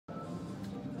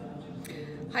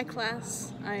Hi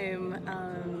class,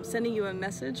 I'm sending you a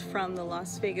message from the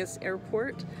Las Vegas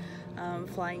airport,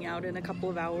 flying out in a couple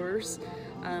of hours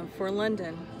for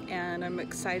London, and I'm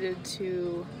excited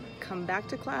to come back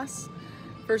to class.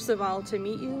 First of all, to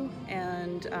meet you,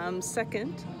 and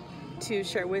second, to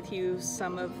share with you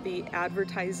some of the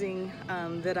advertising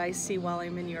that I see while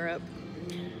I'm in Europe.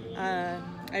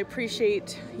 I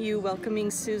appreciate you welcoming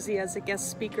Susie as a guest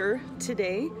speaker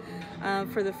today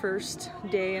for the first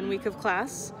day and week of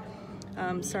class.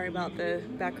 Sorry about the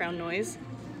background noise.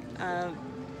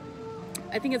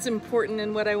 I think it's important,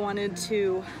 and what I wanted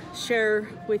to share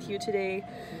with you today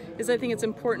is I think it's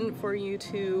important for you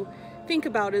to think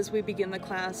about as we begin the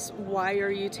class, why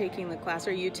are you taking the class?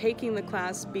 Are you taking the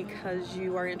class because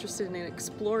you are interested in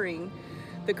exploring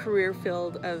the career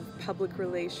field of public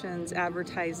relations,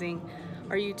 advertising?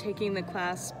 Are you taking the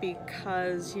class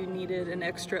because you needed an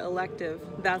extra elective?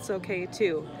 That's okay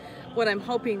too. What I'm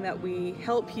hoping that we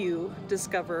help you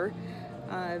discover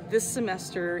this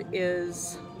semester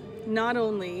is not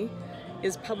only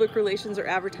is public relations or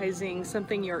advertising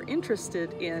something you're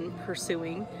interested in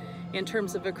pursuing in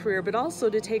terms of a career, but also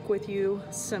to take with you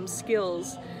some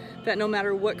skills that no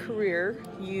matter what career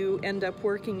you end up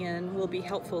working in will be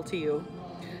helpful to you.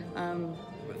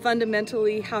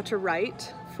 Fundamentally, how to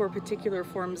write for particular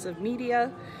forms of media.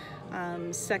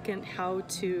 Second, how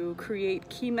to create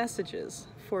key messages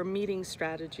for meeting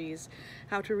strategies,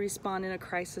 how to respond in a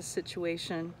crisis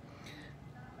situation.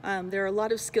 There are a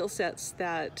lot of skill sets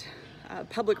that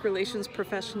public relations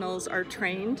professionals are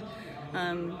trained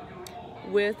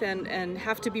with and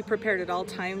have to be prepared at all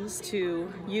times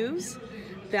to use,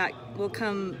 that will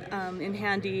come in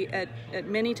handy at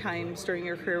many times during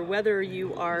your career, whether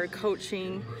you are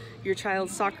coaching your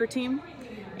child's soccer team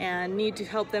and need to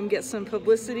help them get some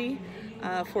publicity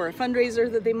for a fundraiser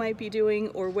that they might be doing,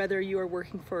 or whether you are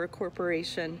working for a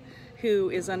corporation who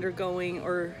is undergoing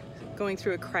or going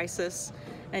through a crisis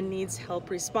and needs help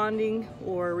responding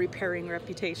or repairing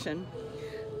reputation.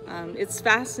 It's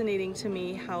fascinating to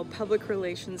me how public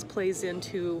relations plays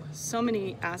into so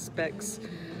many aspects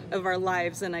of our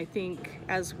lives, and I think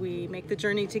as we make the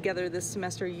journey together this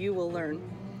semester, you will learn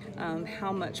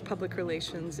how much public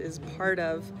relations is part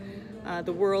of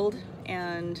the world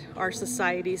and our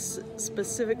society,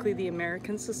 specifically the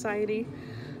American society.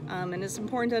 And it's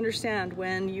important to understand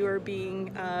when you are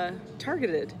being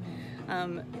targeted,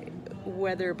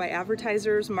 whether by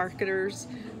advertisers, marketers,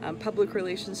 public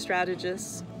relations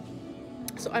strategists.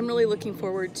 So I'm really looking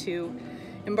forward to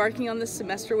embarking on this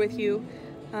semester with you.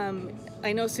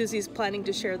 I know Susie's planning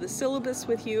to share the syllabus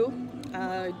with you.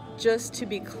 Just to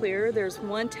be clear, there's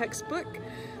one textbook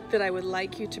that I would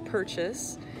like you to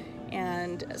purchase,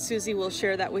 and Susie will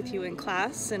share that with you in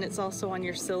class, and it's also on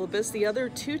your syllabus. The other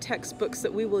two textbooks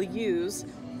that we will use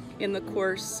in the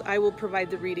course, I will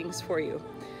provide the readings for you.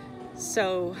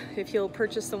 So if you'll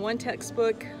purchase the one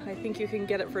textbook, I think you can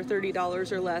get it for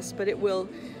 $30 or less, but it will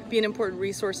be an important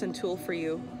resource and tool for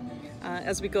you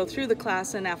as we go through the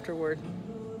class and afterward.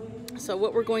 So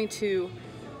what we're going to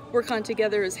work on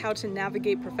together is how to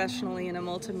navigate professionally in a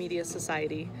multimedia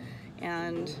society.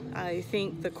 And I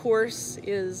think the course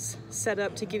is set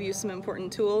up to give you some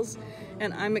important tools,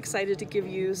 and I'm excited to give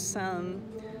you some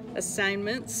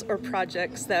assignments or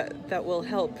projects that will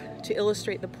help to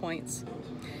illustrate the points.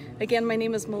 Again, my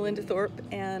name is Melinda Thorpe,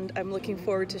 and I'm looking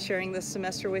forward to sharing this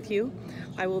semester with you.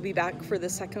 I will be back for the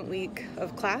second week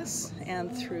of class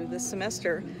and through this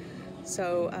semester.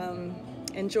 So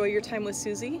enjoy your time with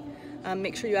Susie.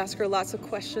 Make sure you ask her lots of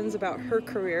questions about her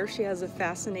career. She has a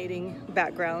fascinating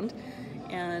background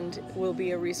and will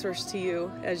be a resource to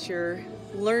you as you're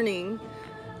learning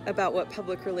about what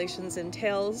public relations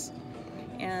entails.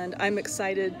 And I'm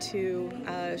excited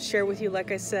to share with you,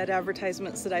 like I said,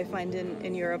 advertisements that I find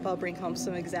in Europe. I'll bring home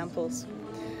some examples.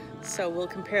 So we'll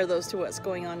compare those to what's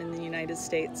going on in the United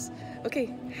States.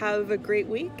 Okay, have a great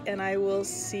week, and I will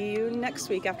see you next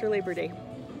week after Labor Day.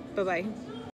 Bye-bye.